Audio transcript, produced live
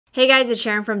Hey guys, it's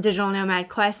Sharon from Digital Nomad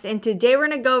Quest, and today we're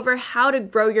going to go over how to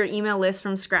grow your email list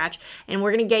from scratch, and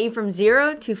we're going to get you from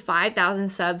 0 to 5,000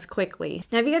 subs quickly.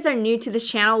 Now, if you guys are new to this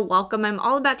channel, welcome. I'm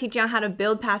all about teaching you how to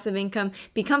build passive income,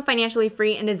 become financially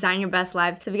free, and design your best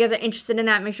lives. So if you guys are interested in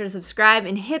that, make sure to subscribe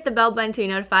and hit the bell button to be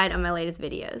notified of my latest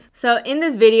videos. So in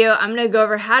this video, I'm going to go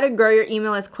over how to grow your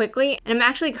email list quickly, and I'm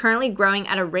actually currently growing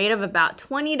at a rate of about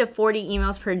 20 to 40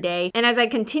 emails per day. And as I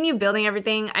continue building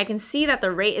everything, I can see that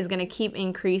the rate is going to keep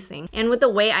increasing. And with the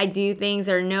way I do things,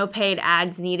 there are no paid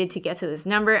ads needed to get to this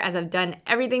number, as I've done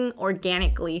everything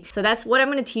organically. So that's what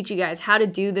I'm going to teach you guys, how to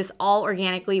do this all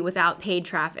organically without paid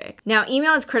traffic. Now,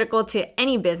 email is critical to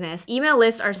any business. Email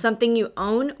lists are something you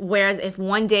own, whereas if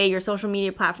one day your social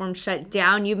media platform shut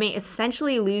down, you may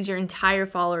essentially lose your entire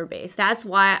follower base. That's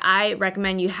why I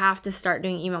recommend you have to start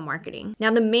doing email marketing.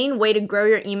 Now, the main way to grow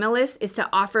your email list is to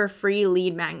offer a free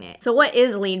lead magnet. So what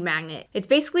is lead magnet? It's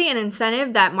basically an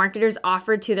incentive that marketers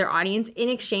offer to their audience in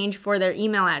exchange for their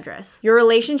email address. Your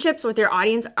relationships with your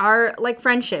audience are like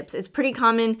friendships. It's pretty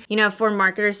common, for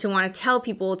marketers to want to tell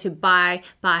people to buy.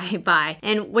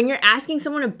 And when you're asking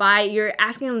someone to buy, you're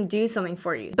asking them to do something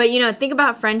for you. But think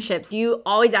about friendships. You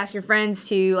always ask your friends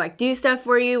to do stuff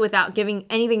for you without giving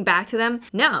anything back to them.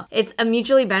 No, it's a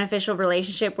mutually beneficial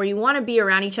relationship where you want to be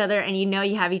around each other and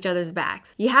you have each other's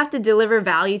backs. You have to deliver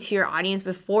value to your audience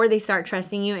before they start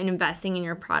trusting you and investing in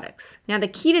your products. Now, the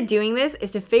key to doing this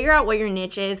is to figure out what your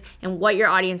niche is and what your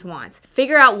audience wants.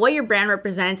 Figure out what your brand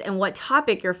represents and what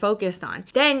topic you're focused on.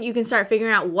 Then you can start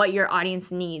figuring out what your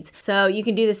audience needs. So you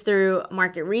can do this through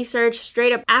market research.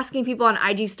 Straight up asking people on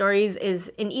IG stories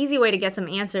is an easy way to get some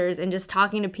answers, and just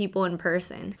talking to people in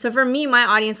person. So for me, my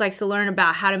audience likes to learn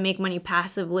about how to make money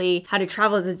passively, how to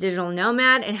travel as a digital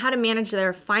nomad, and how to manage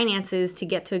their finances to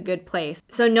get to a good place.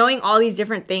 So knowing all these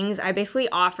different things, I basically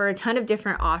offer a ton of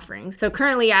different offerings. So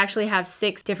currently I actually have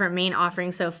 6 different main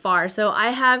offerings so far. So I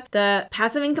have the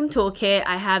Passive Income Toolkit,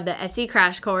 I have the Etsy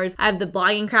Crash Course, I have the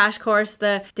Blogging Crash Course,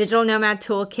 the Digital Nomad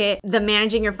Toolkit, the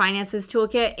Managing Your Finances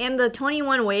Toolkit, and the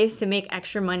 21 Ways to Make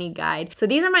Extra Money Guide. So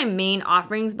these are my main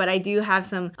offerings, but I do have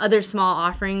some other small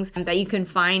offerings that you can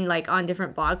find on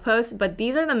different blog posts, but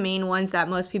these are the main ones that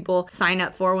most people sign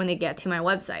up for when they get to my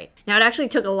website. Now, it actually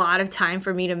took a lot of time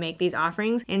for me to make these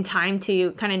offerings and time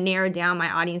to kind of narrow down my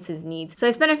audience's needs. So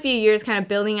I spent a few years kind of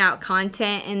building out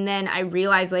content, and then I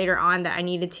realized later on that I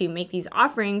needed to make these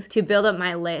offerings to build up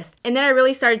my list. And then I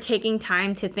really started taking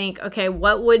time to think, okay,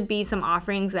 what would be some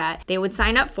offerings that they would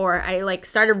sign up for? I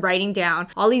started writing down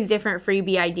all these different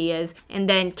freebie ideas and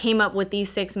then came up with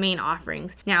these 6 main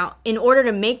offerings. Now, in order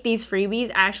to make these freebies,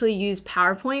 I actually use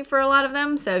PowerPoint for a lot of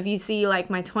them. So if you see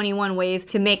my 21 Ways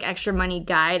to Make Extra Money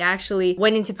Guide, I actually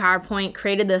went into PowerPoint,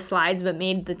 created the slides, but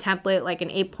made the template an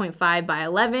 8.5 by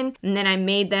 11. And then I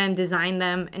made them, designed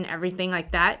them, and everything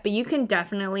like that. But you can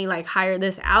definitely hire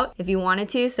this out if you wanted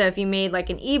to. So if you made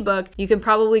an ebook, you can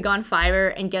probably go on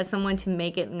Fiverr and get someone to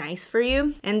make it nice for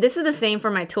you. And this is the same for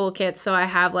my toolkits. So I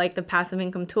have the Passive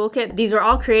Income Toolkit. These were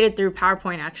all created through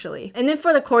PowerPoint actually. And then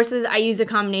for the courses, I use a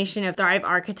combination of Thrive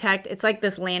Architect. It's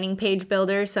this landing page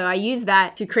builder. So I use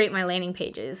that to create my landing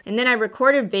pages. And then I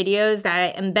recorded videos that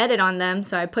I embedded on them.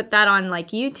 So I put that on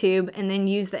YouTube and then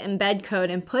use the embed code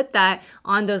and put that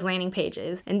on those landing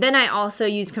pages. And then I also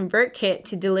use ConvertKit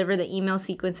to deliver the email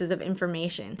sequences of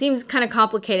information. Seems kind of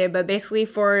complicated, but basically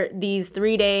for these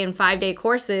 3-day and 5-day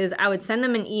courses, I would send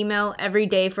them an email every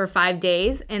day for 5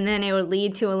 days, and then it would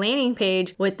lead to a landing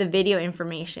page with the video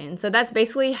information. So that's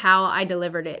basically how I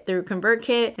delivered it, through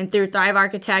ConvertKit and through Thrive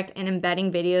Architect, and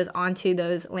embedding videos onto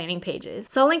those landing pages.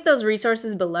 So I'll link those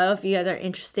resources below if you guys are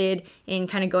interested in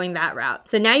kind of going that route.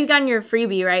 So now you've gotten your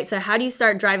freebie, right? So how do you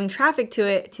start driving traffic to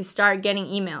it to start getting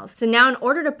emails? So now in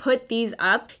order to put these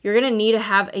up, you're gonna need to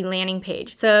have a landing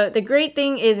page. So the great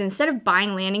thing is, instead of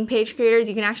buying landing page creators,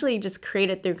 you can actually just create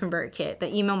it through ConvertKit,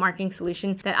 the email marketing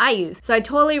solution that I use. So I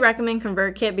totally recommend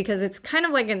ConvertKit because it's kind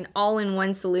of an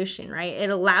all-in-one solution, right? It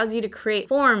allows you to create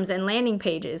forms and landing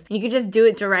pages, and you can just do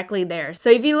it directly there. So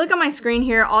if you look at my screen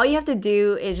here, all you have to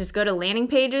do is just go to landing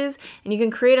pages, and you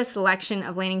can create a selection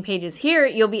of landing pages. Here,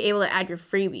 you'll be able to add your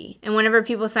freebie. And whenever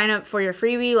people sign up for your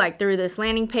freebie, through this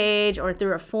landing page or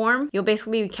through a form, you'll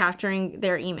basically be capturing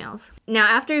their emails. Now,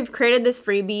 after you've created this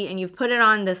freebie and you've put it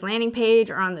on this landing page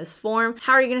or on this form,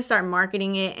 how are you gonna start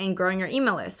marketing it and growing your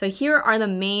email list? So here are the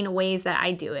main ways that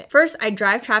I do it. First, I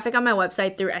drive traffic on my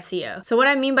website through SEO. So what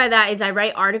I mean by that is I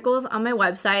write articles on my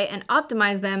website and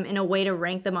optimize them in a way to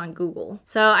rank them on Google.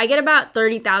 So I get about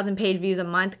 30,000 page views a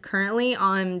month currently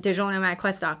on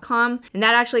digitalnomadquest.com, and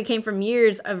that actually came from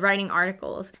years of writing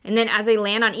articles. And then as they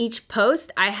land on each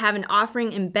post, I have an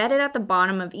offering embedded at the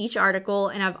bottom of each article,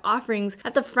 and I have offerings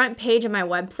at the front page of my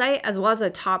website website as well as the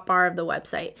top bar of the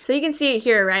website. So you can see it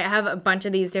here, right? I have a bunch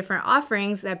of these different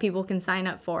offerings that people can sign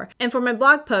up for. And for my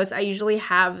blog posts, I usually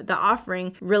have the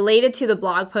offering related to the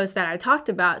blog post that I talked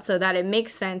about so that it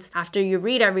makes sense after you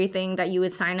read everything that you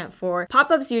would sign up for.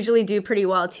 Pop-ups usually do pretty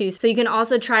well too. So you can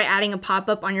also try adding a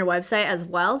pop-up on your website as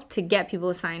well to get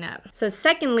people to sign up. So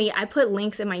secondly, I put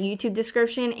links in my YouTube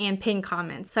description and pinned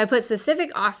comments. So I put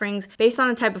specific offerings based on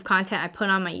the type of content I put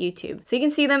on my YouTube. So you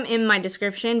can see them in my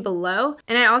description below.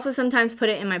 And I also sometimes put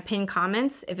it in my pinned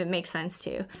comments if it makes sense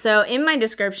to. So in my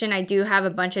description, I do have a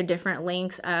bunch of different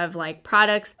links of like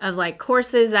products, of like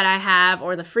courses that I have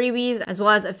or the freebies, as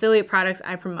well as affiliate products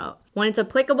I promote. When it's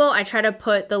applicable, I try to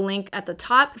put the link at the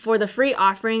top for the free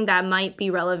offering that might be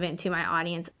relevant to my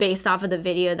audience based off of the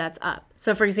video that's up.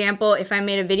 So for example, if I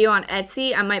made a video on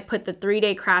Etsy, I might put the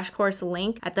 3-day crash course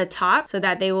link at the top so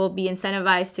that they will be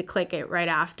incentivized to click it right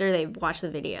after they watch the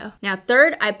video. Now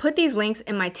third, I put these links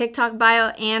in my TikTok bio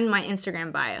and my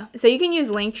Instagram bio. So you can use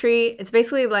Linktree. It's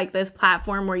basically like this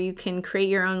platform where you can create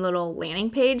your own little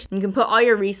landing page. You can put all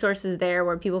your resources there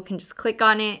where people can just click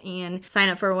on it and sign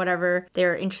up for whatever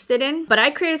they're interested in. But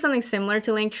I created something similar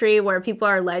to Linktree where people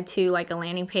are led to like a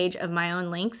landing page of my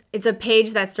own links. It's a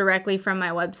page that's directly from my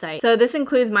website. So this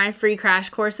includes my free crash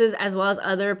courses as well as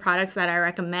other products that I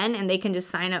recommend, and they can just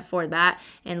sign up for that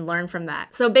and learn from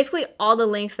that. So basically all the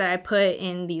links that I put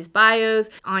in these bios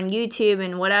on YouTube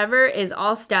and whatever is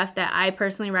all stuff that I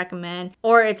personally recommend,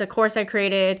 or it's a course I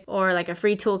created or like a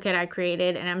free toolkit I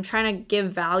created, and I'm trying to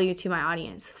give value to my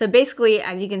audience. So basically,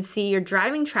 as you can see, you're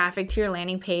driving traffic to your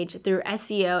landing page through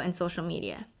SEO and social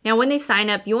media. Now, when they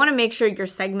sign up, you want to make sure you're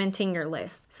segmenting your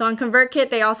list. So on ConvertKit,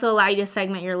 they also allow you to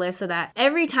segment your list so that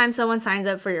every time someone signs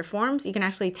up for your forms, you can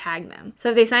actually tag them. So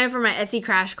if they sign up for my Etsy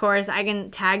crash course, I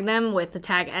can tag them with the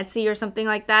tag Etsy or something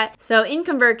like that. So in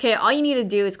ConvertKit, all you need to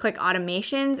do is click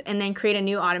automations and then create a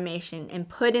new automation and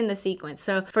put in the sequence.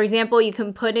 So for example, you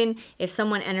can put in, if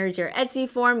someone enters your Etsy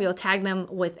form, you'll tag them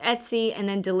with Etsy and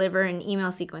then deliver an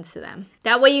email sequence to them.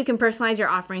 That way you can personalize your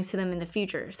offerings to them in the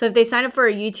future. So if they sign up for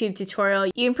a YouTube tutorial,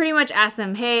 you can pretty much ask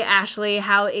them, hey, Ashley,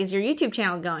 how is your YouTube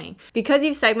channel going? Because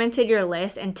you've segmented your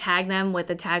list and tagged them with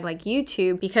a tag like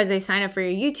YouTube, because they sign up for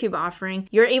your YouTube offering,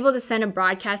 you're able to send a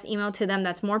broadcast email to them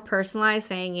that's more personalized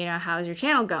saying, you know, how's your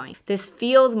channel going? This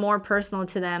feels more personal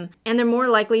to them and they're more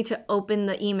likely to open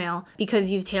the email because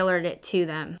you've tailored it to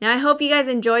them. Now, I hope you guys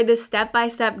enjoyed this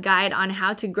step-by-step guide on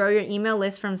how to grow your email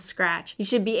list from scratch. You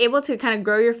should be able to kind of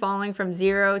grow your following from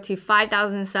 0 to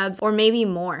 5,000 subs or maybe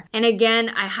more. And again,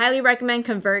 I highly recommend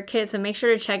ConvertKit, so make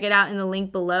sure to check it out in the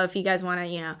link below if you guys want to,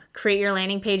 you know, create your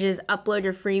landing pages, upload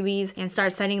your freebies, and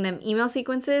start sending them email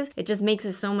sequences. It just makes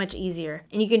it so much easier.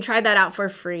 And you can try that out for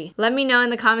free. Let me know in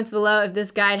the comments below if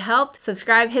this guide helped.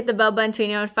 Subscribe, hit the bell button to be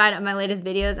notified of my latest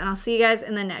videos, and I'll see you guys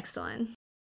in the next one.